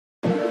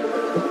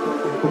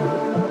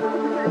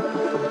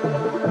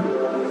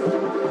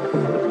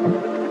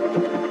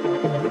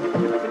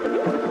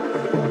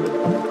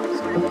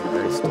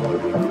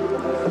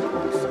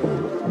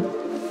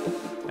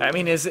I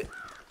mean, is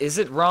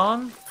it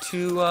wrong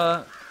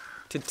to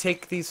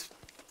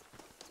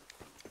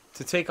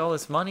take all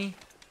this money?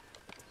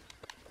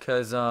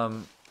 Cause I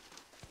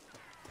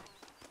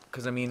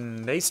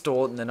mean, they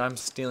stole it and then I'm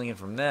stealing it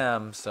from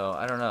them, so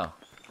I don't know.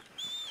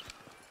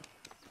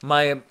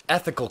 My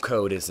ethical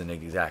code isn't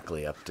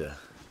exactly up to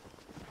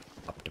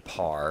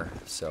par,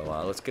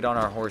 so let's get on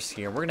our horse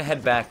here. We're gonna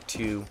head back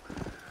to,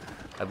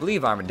 I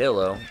believe,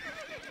 Armadillo.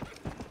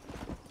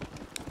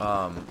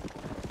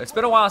 It's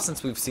been a while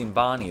since we've seen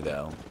Bonnie,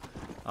 though.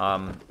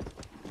 Kind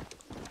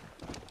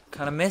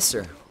of miss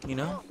her, you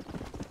know?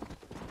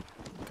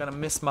 Kind of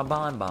miss my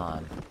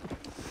bonbon.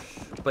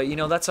 But, you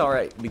know, that's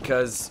alright,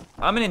 because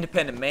I'm an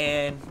independent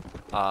man.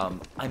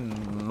 I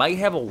might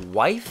have a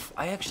wife.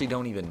 I actually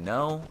don't even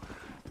know.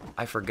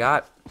 I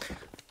forgot.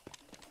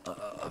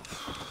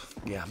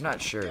 Yeah, I'm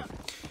not sure.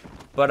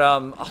 But,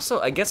 also,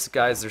 I guess,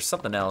 guys, there's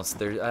something else.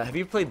 Have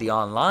you played the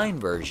online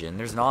version?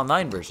 There's an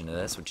online version of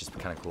this, which is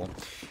kind of cool.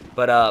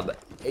 But,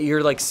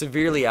 you're, like,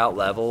 severely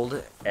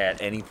out-leveled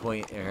at any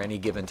point or any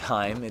given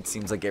time. It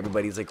seems like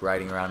everybody's, like,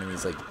 riding around in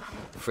these, like,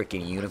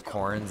 freaking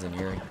unicorns, and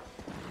you're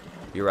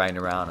riding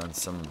around on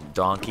some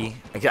donkey.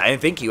 I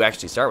think you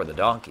actually start with a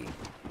donkey.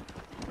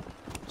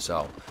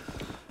 So,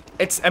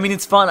 I mean,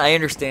 it's fun. I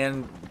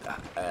understand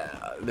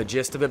the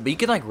gist of it, but you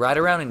can, like, ride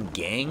around in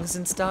gangs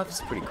and stuff.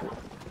 It's pretty cool.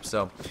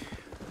 So,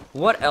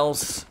 what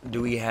else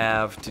do we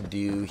have to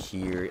do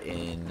here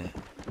in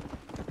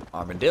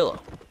Armadillo?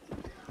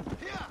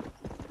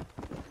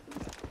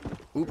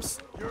 Oops.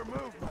 Your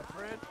move, my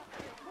friend.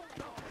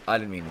 I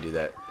didn't mean to do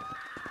that.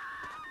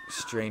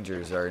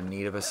 Strangers are in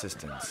need of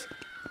assistance.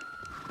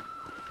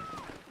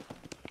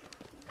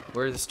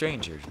 Where are the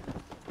strangers?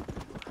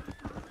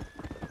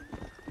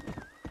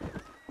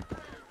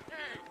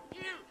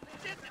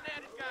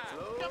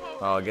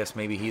 Oh, I guess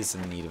maybe he's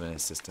in need of an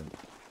assistant.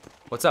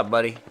 What's up,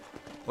 buddy?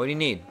 What do you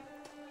need?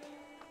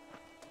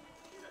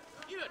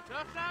 You a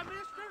tough guy,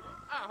 mister?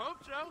 I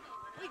hope so.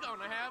 We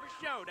gonna have a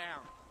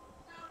showdown.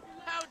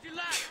 How'd you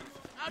like it?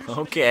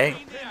 Okay.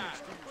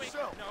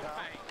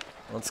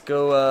 Let's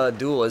go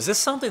duel. Is this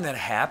something that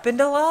happened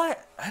a lot?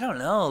 I don't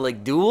know.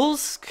 Like,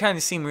 duels kind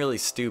of seem really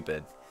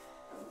stupid.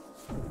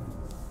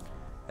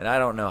 And I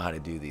don't know how to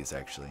do these,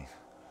 actually.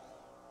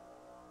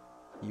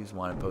 Use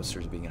wanted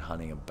posters being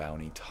hunting a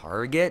bounty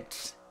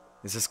target.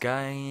 Is this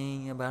guy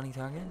a bounty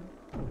target?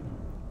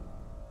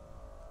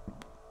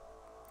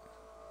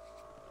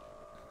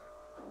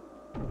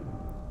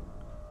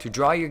 To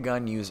draw your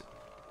gun, use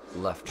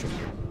left trigger.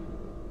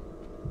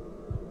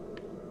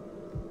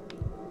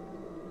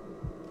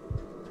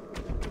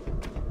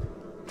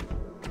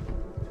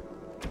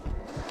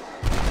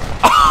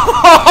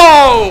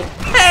 Oh,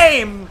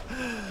 pain!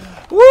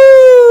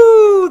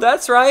 Woo!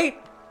 That's right.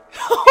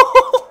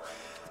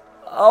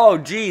 Oh,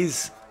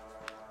 jeez.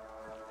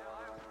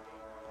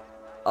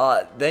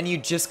 Then you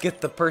just get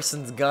the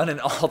person's gun and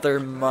all their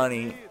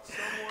money.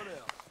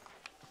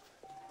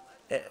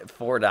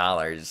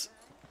 $4.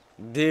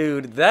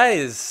 Dude,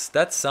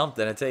 that's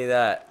something, I tell you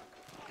that.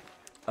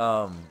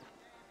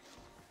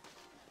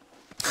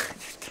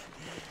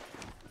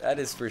 That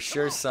is for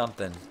sure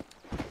something.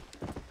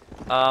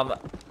 Oh,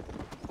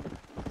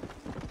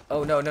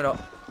 no.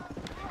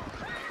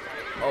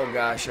 Oh,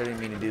 gosh, I didn't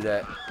mean to do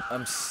that.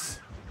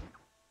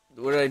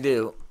 What did I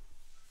do?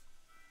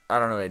 I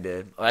don't know what I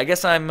did. I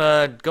guess I'm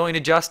going to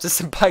Justice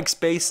in Pike's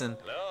Basin.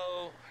 Hello?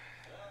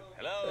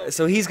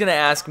 So he's going to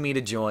ask me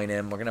to join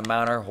him. We're going to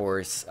mount our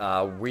horse.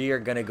 We are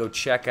going to go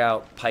check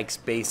out Pike's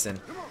Basin.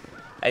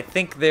 I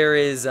think there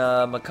is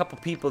a couple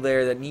people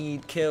there that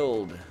need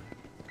killed.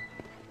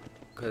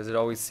 Because it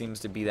always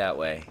seems to be that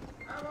way.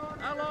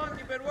 How long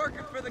you been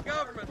working for the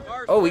government,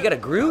 Marston? Oh, we got a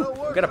group?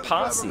 We got a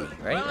posse,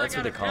 right? Well, That's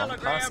what they call them. I got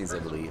a telegram Posses, I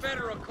from believe.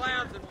 Federal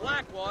clowns in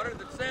Blackwater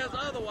that says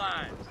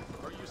otherwise.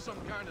 Are you some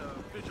kind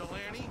of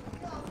vigilante?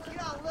 You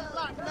don't look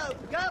like no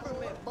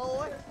government,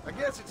 boy. I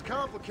guess it's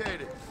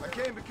complicated. I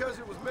came because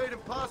it was made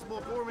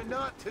impossible for me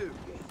not to.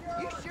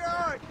 You sure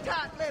are a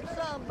tight-lipped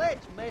son of a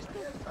bitch,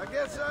 mister. I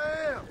guess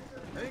I am.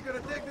 Ain't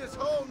gonna dig this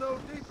hole no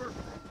deeper.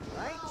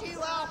 Ain't you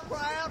all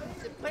proud and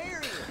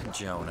superior?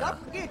 Jonah.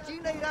 Don't forget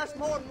you need us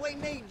more than we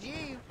need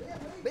you.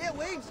 Bill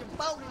Williamson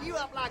folded you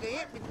up like an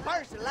empty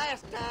purse the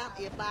last time,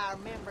 if I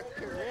remember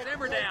correctly.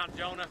 Simmer down,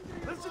 Jonah.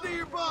 Listen to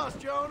your boss,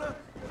 Jonah.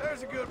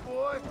 There's a good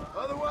boy.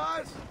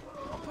 Otherwise,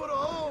 I'll put a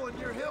hole in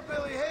your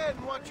hillbilly head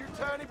and watch your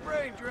tiny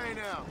brain drain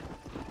out.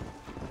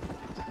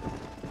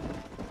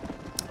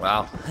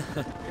 Wow.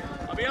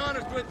 I'll be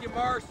honest with you,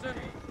 Marston.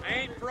 I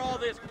ain't for all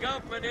this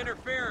government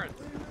interference.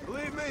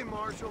 Believe me,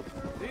 Marshal,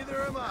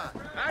 neither am I.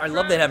 I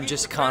love that I'm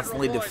just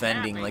constantly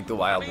defending, like, the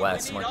Wild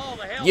West. Like,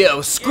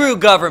 yo, screw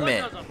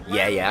government.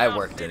 Yeah, I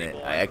worked in it.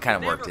 I kind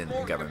of worked in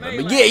the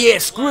government. But yeah,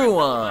 screw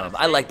them.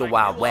 I like the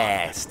Wild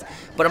West.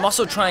 But I'm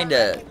also trying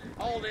to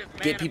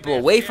get people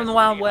away from the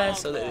Wild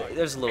West. So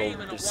there's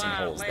some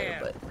holes there,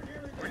 but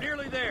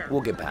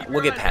we'll get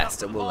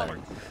past it. We'll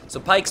learn. So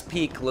Pikes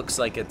Peak looks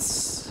like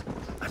it's...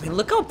 I mean,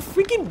 look how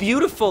freaking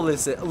beautiful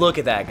this is. Look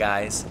at that,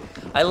 guys.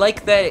 I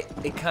like that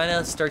it kind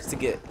of starts to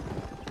get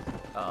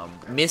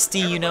misty,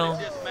 you know.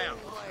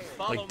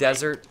 like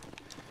desert.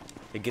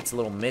 It gets a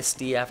little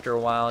misty after a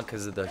while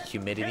because of the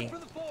humidity.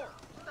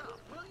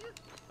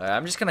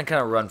 I'm just gonna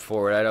kind of run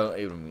forward. I don't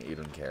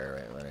even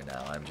care right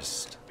now. I'm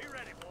just. Be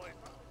ready, boys.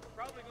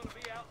 Probably gonna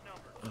be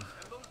outnumbered. And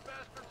those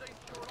bastards ain't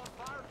short on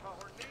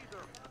firepower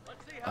neither.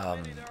 Let's see how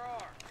many there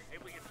are.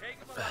 If we can take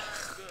them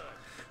alive, good.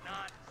 If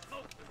not,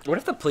 smoke them. What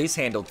if the police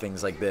handled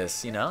things like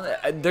this? You know,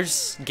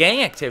 there's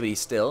gang activity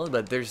still,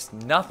 but there's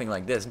nothing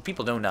like this, and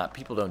people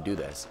don't do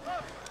this.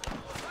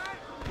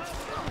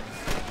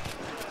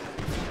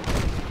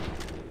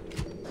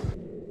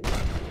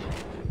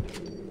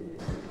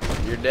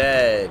 You're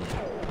dead.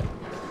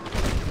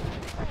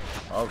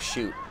 Oh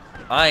shoot.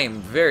 I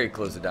am very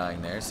close to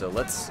dying there, so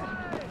let's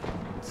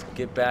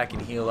get back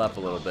and heal up a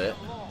little bit.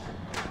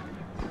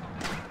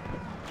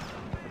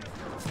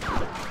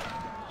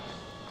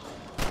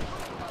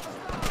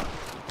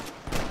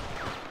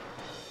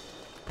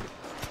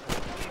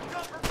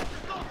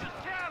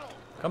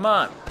 Come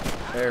on.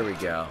 There we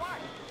go.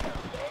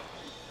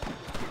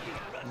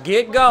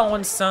 Get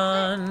going,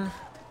 son.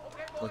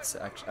 Let's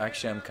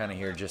actually I'm kind of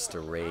here just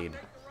to raid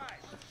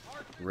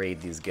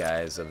these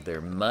guys of their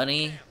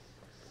money.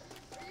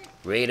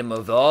 Raid them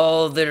of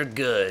all their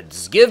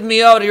goods. Give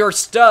me all your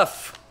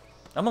stuff.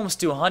 I'm almost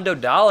to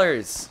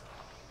 $100.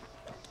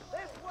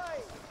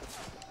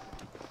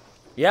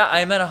 Yeah,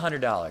 I'm at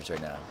 $100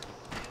 right now.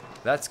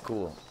 That's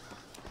cool.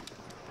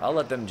 I'll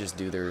let them just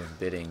do their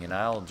bidding, and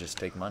I'll just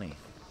take money.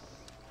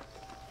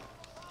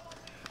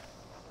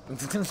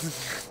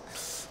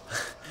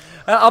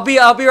 I'll be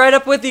right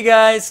up with you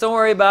guys. Don't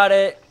worry about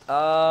it.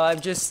 I'm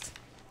just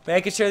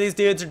making sure these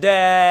dudes are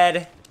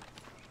dead.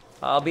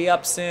 I'll be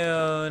up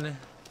soon.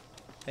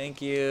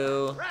 Thank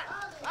you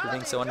for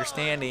being so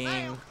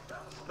understanding.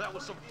 That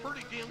was some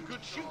pretty damn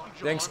good shooting,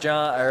 John. Thanks,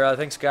 John. Or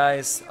thanks,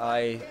 guys.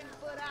 I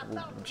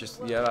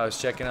was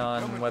checking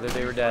on whether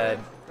they were dead.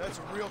 That's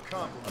a real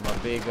compliment. I'm a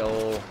big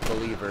old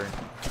believer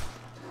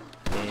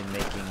in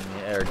making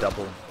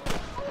double.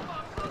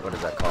 What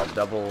is that called?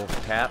 Double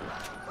tap.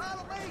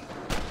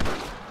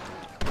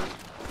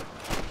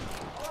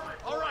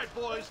 All right,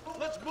 boys,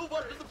 let's move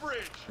up to the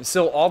bridge.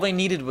 So all they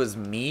needed was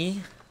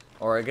me,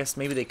 or I guess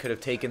maybe they could have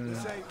taken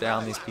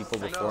down these people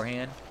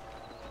beforehand.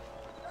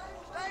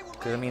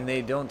 Because I mean,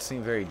 they don't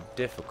seem very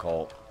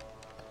difficult.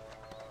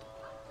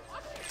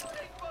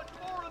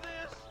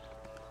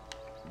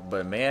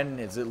 But man,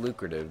 is it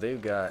lucrative?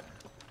 They've got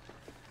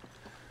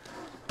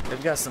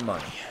some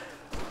money.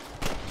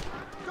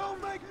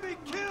 Don't make me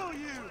kill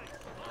you.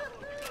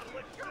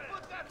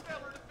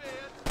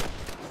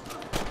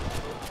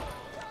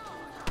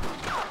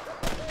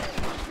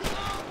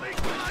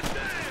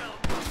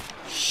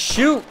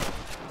 Shoot!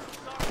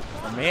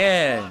 Oh,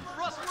 man,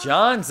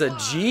 John's a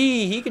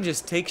G. He can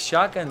just take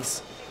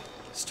shotguns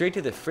straight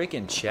to the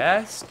freaking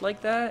chest like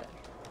that.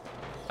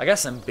 I got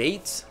some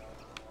baits.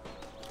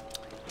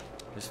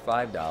 There's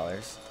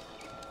 $5.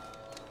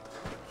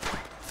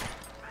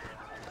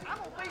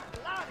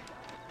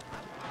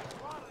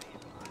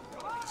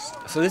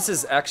 So this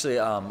is actually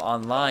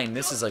online.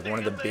 This is like one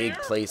of the big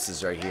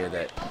places right here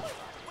that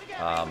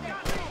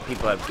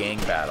people have gang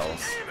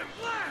battles.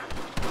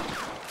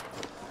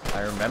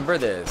 I remember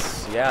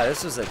this. Yeah,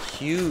 this was a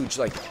huge,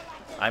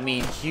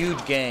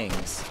 huge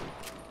gangs.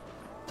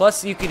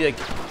 Plus, you could like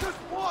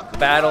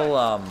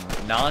battle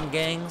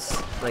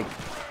non-gangs. Like,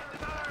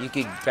 you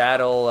could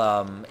battle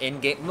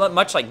in-game,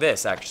 much like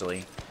this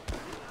actually.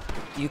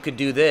 You could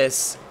do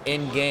this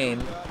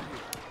in-game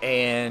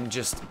and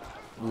just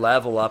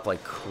level up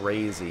like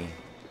crazy.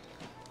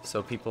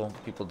 So people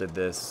did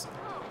this.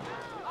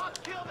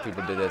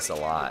 People did this a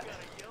lot.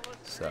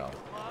 So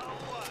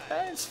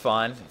it's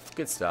fun,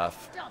 good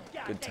stuff,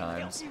 good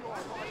times.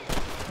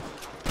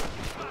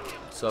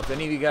 So if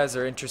any of you guys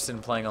are interested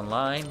in playing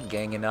online,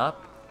 ganging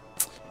up,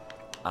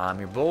 I'm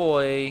your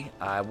boy.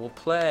 I will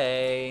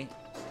play.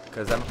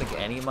 Because I don't think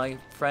any of my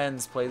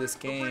friends play this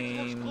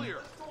game.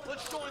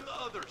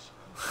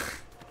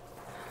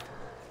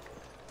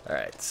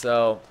 Alright,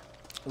 so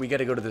we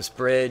gotta go to this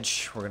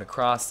bridge. We're gonna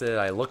cross it.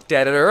 I looked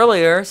at it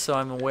earlier, so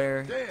I'm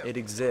aware it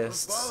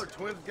exists. Those Fowler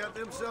twins got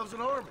themselves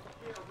an army.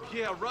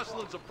 Yeah,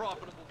 rustling's a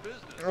profitable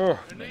business. Oh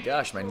my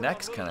gosh, my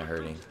neck's kind of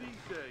hurting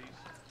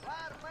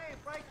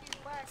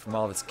from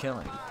all this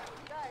killing.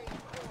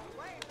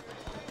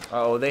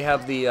 Oh, they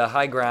have the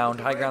high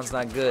ground. High ground's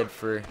not good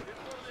for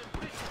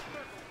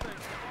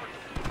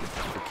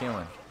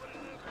killing.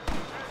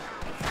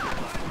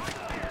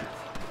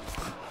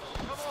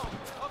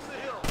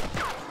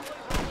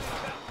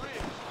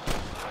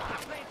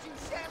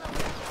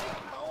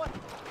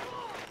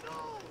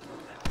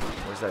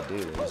 Where's that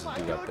dude? There's a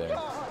dude up there.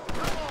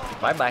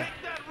 Bye-bye.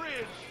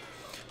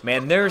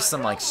 Man, there's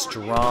some like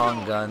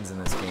strong guns in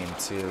this game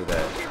too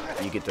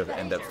that you get to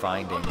end up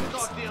finding.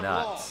 It's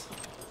nuts.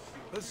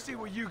 Let's see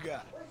what you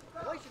got.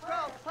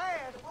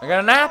 I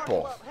got an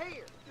apple.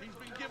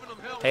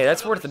 Hey,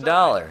 that's worth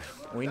 $1.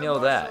 We know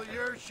that.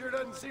 Sure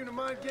doesn't seem to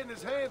mind getting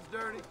his hands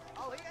dirty.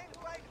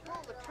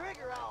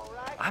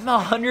 I'm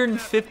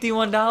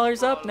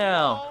 $151 up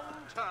now.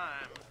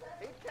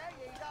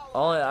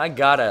 Oh, I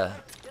gotta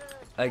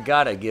I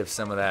gotta give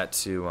some of that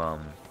to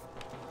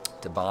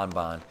Bon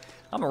Bon.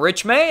 I'm a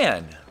rich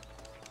man.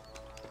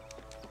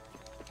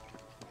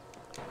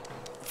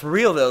 For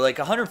real though, like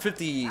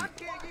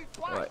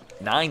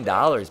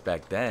 $9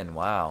 back then.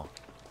 Wow,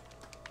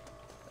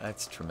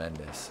 that's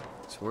tremendous.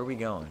 So where are we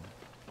going?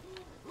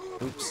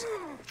 Oops.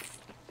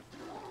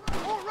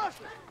 More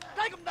rustlers!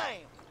 Take them down!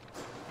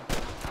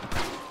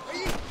 Are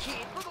you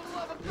kidding? For the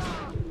love of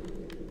God!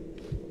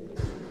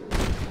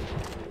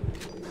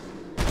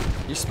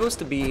 You're supposed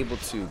to be able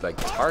to like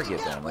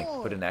target them, like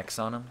put an X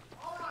on them.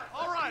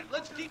 All right,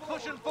 let's keep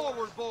pushing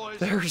forward, boys.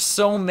 There are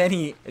so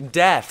many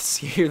deaths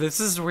here. This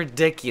is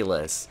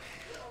ridiculous.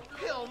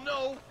 Hell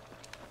no.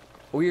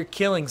 We're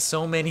killing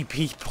so many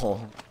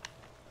people.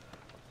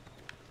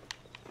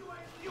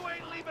 You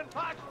ain't leaving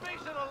Pike's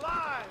Basin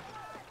alive.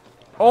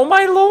 Oh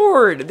my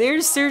lord!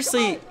 There's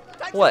seriously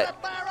what?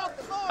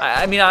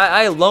 I mean,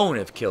 I alone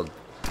have killed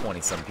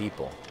 20-some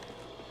people.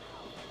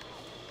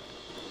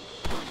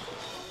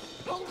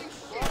 Holy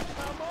shit!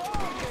 Come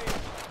on!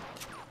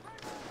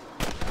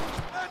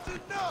 That's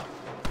enough!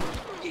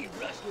 You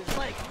rustlers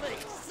make me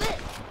sick!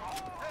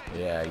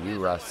 Yeah, you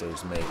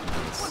rustlers make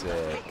me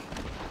sick.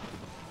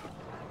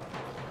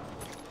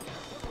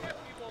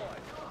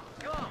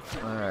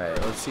 Alright,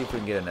 let's see if we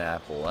can get an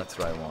apple. That's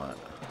what I want.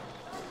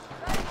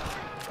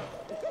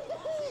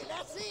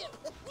 That's it!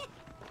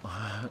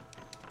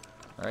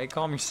 Alright,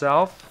 calm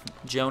yourself,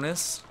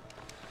 Jonas.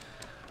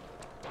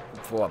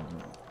 Before I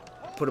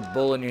put a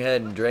bullet in your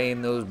head and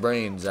drain those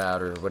brains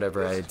out, or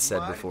whatever I had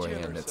said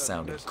beforehand. It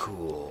sounded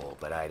cool,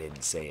 but I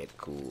didn't say it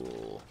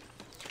cool.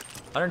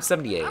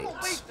 178. I'm gonna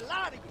beat the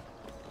lot of you!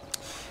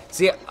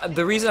 See,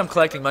 the reason I'm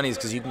collecting money is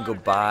because you can go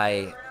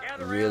buy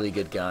really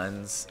good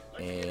guns,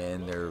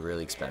 and they're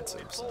really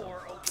expensive. So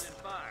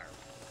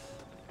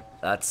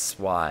that's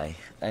why.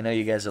 I know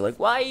you guys are like,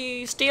 why are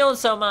you stealing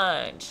so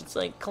much? It's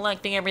like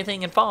collecting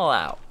everything in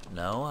Fallout.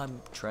 No,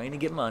 I'm trying to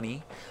get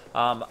money.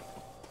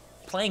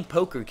 Playing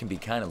poker can be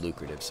kind of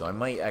lucrative, so I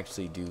might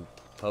actually do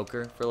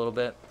poker for a little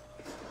bit.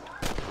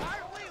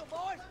 Fire wheel,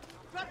 boys!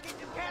 Try to get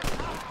them cats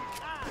off your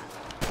side!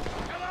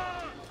 Come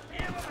on,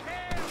 give 'em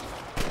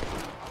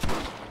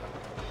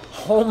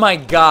hell. Oh my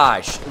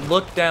gosh,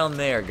 look down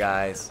there,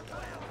 guys.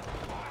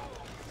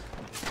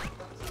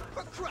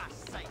 For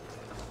Christ's sake!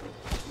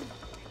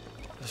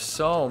 There's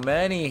so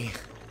many.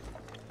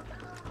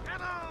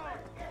 Come on,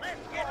 let's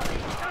get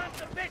these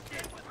guns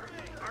evicted.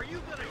 Are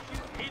you gonna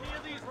shoot any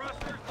of these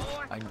rustlers,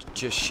 boy? I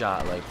just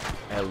shot like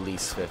at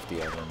least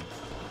 50 of them.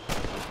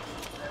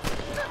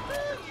 You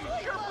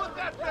sure put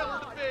that fella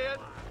to bed.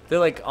 They're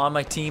like on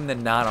my team,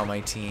 then not on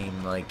my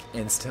team, like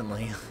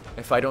instantly.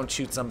 If I don't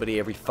shoot somebody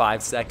every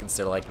 5 seconds,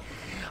 they're like,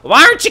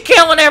 why aren't you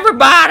killing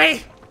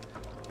everybody?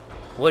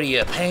 What are you,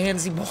 a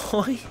pansy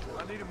boy?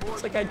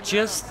 It's like I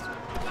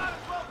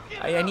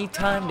need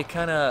time to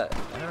kind of,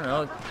 I don't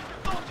know,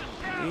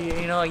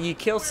 you know, you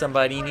kill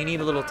somebody and you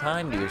need a little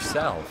time to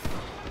yourself.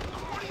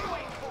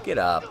 Get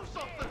up.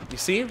 You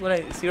see what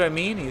I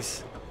mean?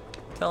 He's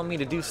telling me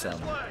to do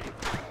something.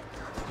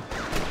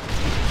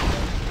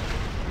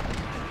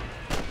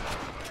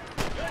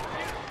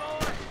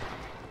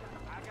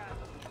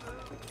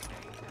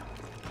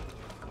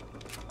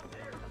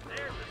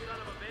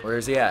 Where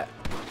is he at?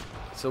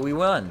 So we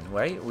won,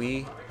 right?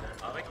 We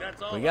I think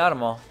that's all. got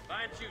them all.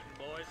 Fine shooting,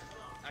 boys.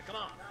 Now come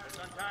on, let's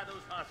untie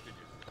those hostages.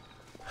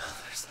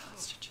 There's the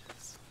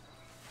hostages.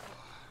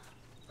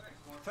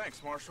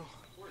 Thanks, Marshal.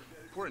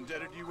 We're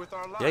indebted to you with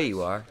our lives. Yeah,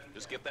 you are.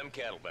 Just get them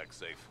cattle back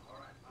safe.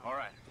 All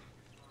right.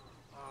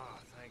 Oh,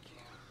 thank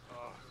you.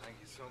 Oh, thank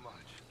you so much.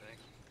 Thank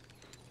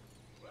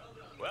you.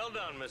 Well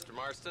done, Mr.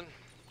 Marston.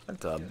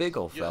 That's a big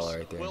old fella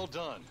right there. Well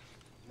done.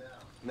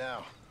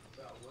 Now,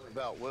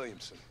 about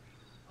Williamson.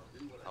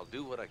 I'll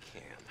do what I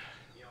can.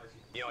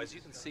 You know, as you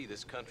can see,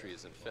 this country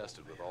is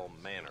infested with all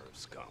manner of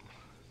scum.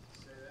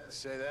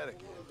 Say that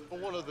again.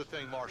 Well, one other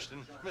thing,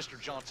 Marston. Mr.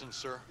 Johnson,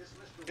 sir.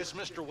 It's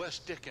Mr. Wes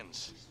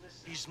Dickens.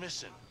 He's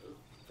missing.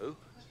 Who?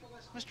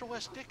 Mr.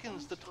 Wes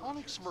Dickens, the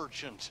tonics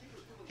merchant.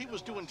 He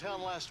was due in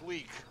town last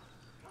week.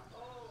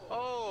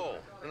 Oh,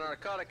 the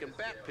narcotic and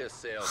bat piss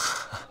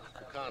sales.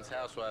 Who cons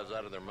housewives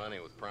out of their money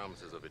with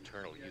promises of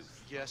eternal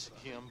youth. Yes,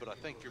 him, but I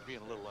think you're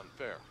being a little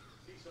unfair.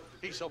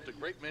 He's helped a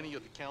great many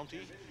of the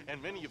county,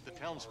 and many of the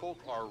townsfolk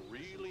are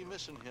really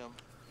missing him.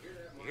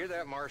 You hear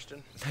that,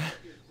 Marston?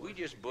 We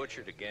just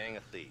butchered a gang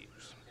of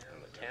thieves,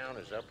 and the town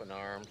is up in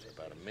arms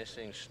about a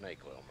missing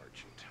snake oil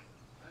merchant.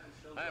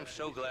 I am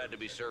so glad to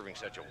be serving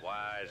such a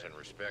wise and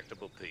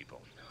respectable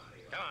people.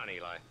 Come on,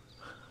 Eli.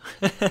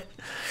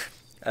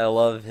 I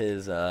love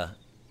his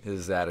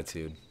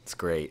attitude. It's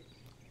great.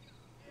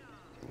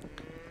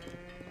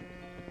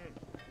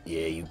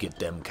 Yeah, you get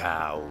them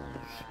cows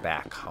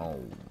back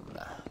home.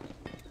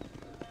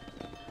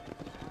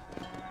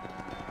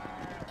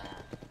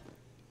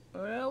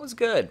 Well, that was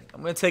good.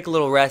 I'm gonna take a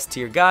little rest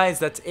here, guys.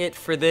 That's it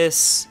for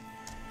this.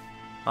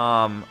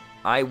 We'll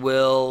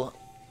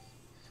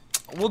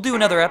do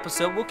another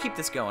episode. We'll keep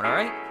this going. All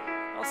right.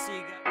 I'll see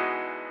you guys.